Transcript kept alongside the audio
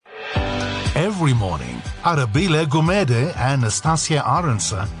every morning. Arabile Gumede and Nastasia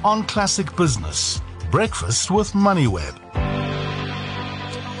Aronson on Classic Business. Breakfast with MoneyWeb.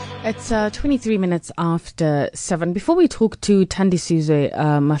 It's 23 minutes after 7. Before we talk to Thandisizwe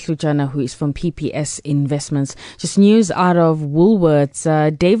Mahlujana, who is from PPS Investments, just news out of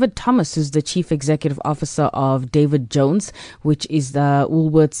Woolworths. David Thomas, who's the Chief Executive Officer of David Jones, which is the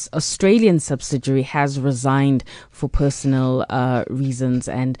Woolworths Australian subsidiary, has resigned for personal reasons.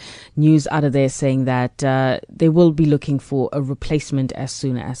 And news out of there saying that they will be looking for a replacement as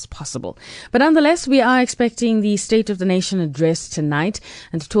soon as possible. But nonetheless, we are expecting the State of the Nation address tonight.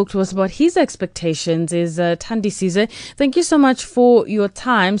 And to talk to us about his expectations is Thandisizwe. Thank you so much for your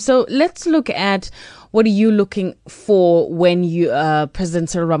time. So let's look at what are you looking for when you President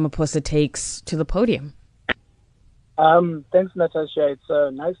Cyril Ramaphosa takes to the podium. Thanks, Natasha.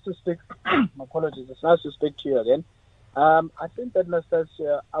 It's nice to speak. Apologies. It's nice to speak to you again. I think that,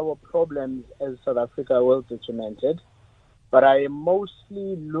 Natasha, our problems as South Africa are well documented, but I am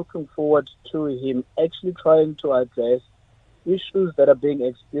mostly looking forward to him actually trying to address issues that are being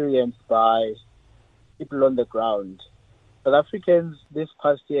experienced by people on the ground. South Africans this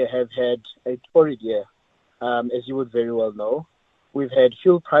past year have had a torrid year, as you would very well know. We've had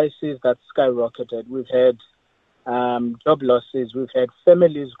fuel prices that skyrocketed. We've had job losses. We've had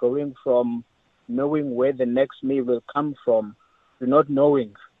families going from knowing where the next meal will come from to not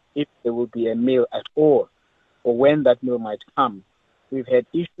knowing if there will be a meal at all or when that meal might come. We've had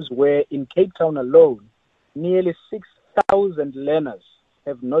issues where in Cape Town alone, nearly 6,000 learners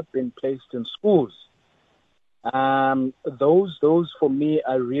have not been placed in schools. Those for me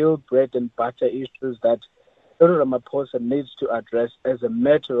are real bread and butter issues that Cyril Ramaphosa needs to address as a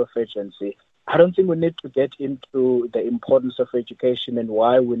matter of urgency. I don't think we need to get into the importance of education and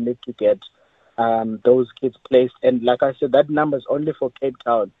why we need to get those kids placed. And like I said, that number is only for Cape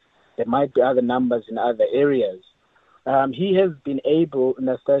Town. There might be other numbers in other areas. He has been able,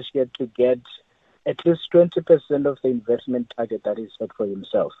 Nastasia, to get at least 20% of the investment target that he set for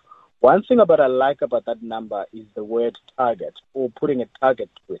himself. One thing I like about that number is the word target, or putting a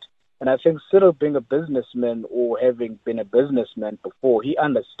target to it. And I think Cyril, being a businessman or having been a businessman before, he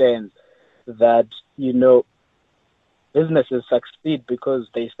understands that, businesses succeed because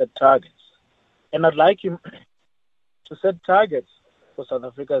they set targets. And I'd like him to set targets for South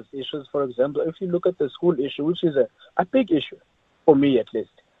Africa's issues. For example, if you look at the school issue, which is a big issue, for me at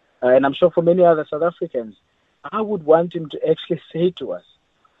least, and I'm sure for many other South Africans, I would want him to actually say to us,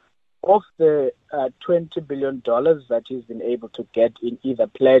 of the $20 billion that he's been able to get in either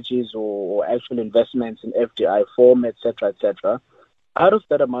pledges or actual investments in FDI form, etc., out of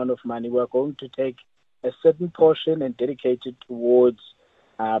that amount of money, we're going to take a certain portion and dedicate it towards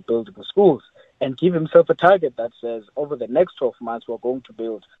building schools, and give himself a target that says, over the next 12 months, we're going to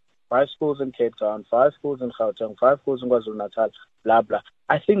build 5 schools in Cape Town, 5 schools in Gauteng, 5 schools in KwaZulu-Natal, blah, blah.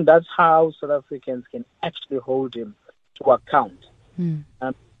 I think that's how South Africans can actually hold him to account.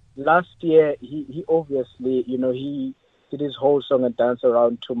 Last year, he obviously, he did his whole song and dance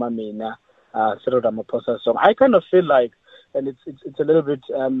around Tumamina, Cyril Ramaphosa's song. I kind of feel like, and it's a little bit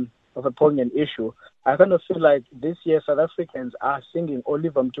of a poignant issue, I kind of feel like this year South Africans are singing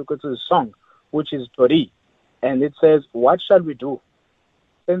Oliver Mtukudzi's song, which is Tori. And it says, what shall we do?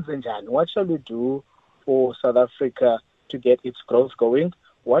 What shall we do for South Africa to get its growth going?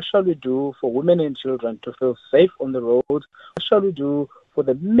 What shall we do for women and children to feel safe on the roads? What shall we do for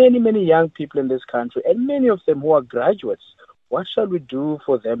the many, many young people in this country, and many of them who are graduates? What shall we do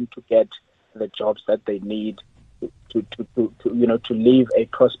for them to get the jobs that they need to live a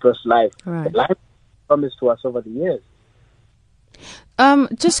prosperous life? Right. The life promised to us over the years.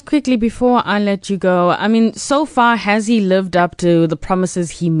 Just quickly before I let you go, I mean, so far, has he lived up to the promises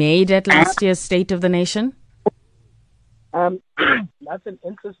he made at last year's State of the Nation? That's an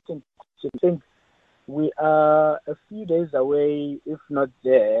interesting question. I think we are a few days away, if not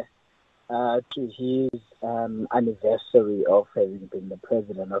there, to his anniversary of having been the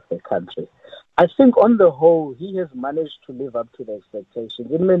president of the country. I think on the whole, he has managed to live up to the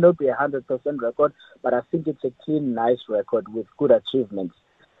expectations. It may not be a 100% record, but I think it's a clean, nice record with good achievements.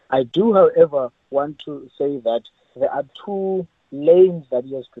 I do, however, want to say that there are 2 lanes that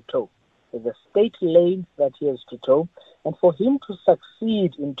he has to toe. There's a state lane that he has to toe, and for him to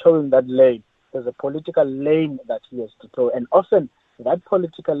succeed in towing that lane, there's a political lane that he has to toe. And often, that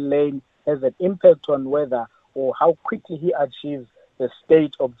political lane has an impact on whether or how quickly he achieves the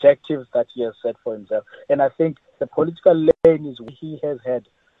state objectives that he has set for himself. And I think the political lane is where he has had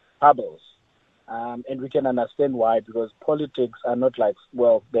troubles. And we can understand why, because politics are not like,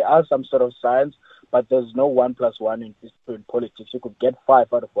 well, there are some sort of science, but there's no 1+1 in politics. You could get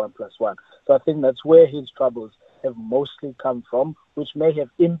 5 out of 1+1. So I think that's where his troubles have mostly come from, which may have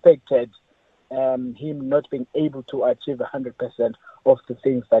impacted him not being able to achieve 100% of the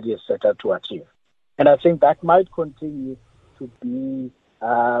things that he has set out to achieve. And I think that might continue to be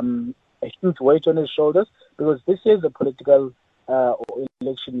a huge weight on his shoulders, because this year is a political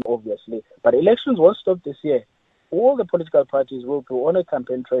election, obviously. But elections won't stop this year. All the political parties will go on a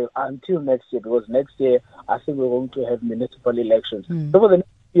campaign trail until next year, because next year I think we're going to have municipal elections. So for the next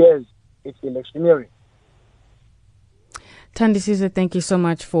years, it's electioneering. Thandisizwe, thank you so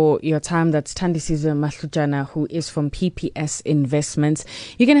much for your time. That's Thandisizwe Mahlutjana, who is from PPS Investments.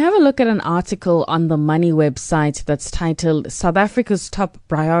 You can have a look at an article on the Money website that's titled South Africa's Top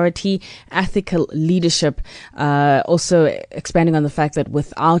Priority, Ethical Leadership. Also expanding on the fact that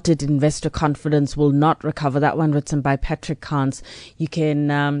without it, investor confidence will not recover. That one written by Patrick Kans. You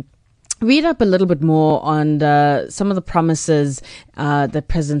can read up a little bit more on some of the promises that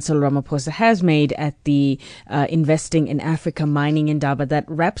President Cyril Ramaphosa has made at the Investing in Africa Mining Indaba that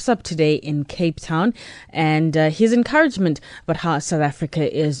wraps up today in Cape Town, and his encouragement about how South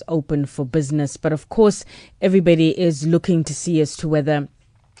Africa is open for business. But of course, everybody is looking to see as to whether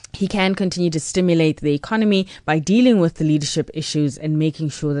he can continue to stimulate the economy by dealing with the leadership issues and making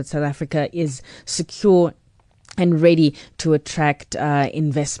sure that South Africa is secure and ready to attract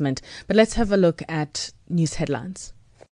investment. But let's have a look at news headlines.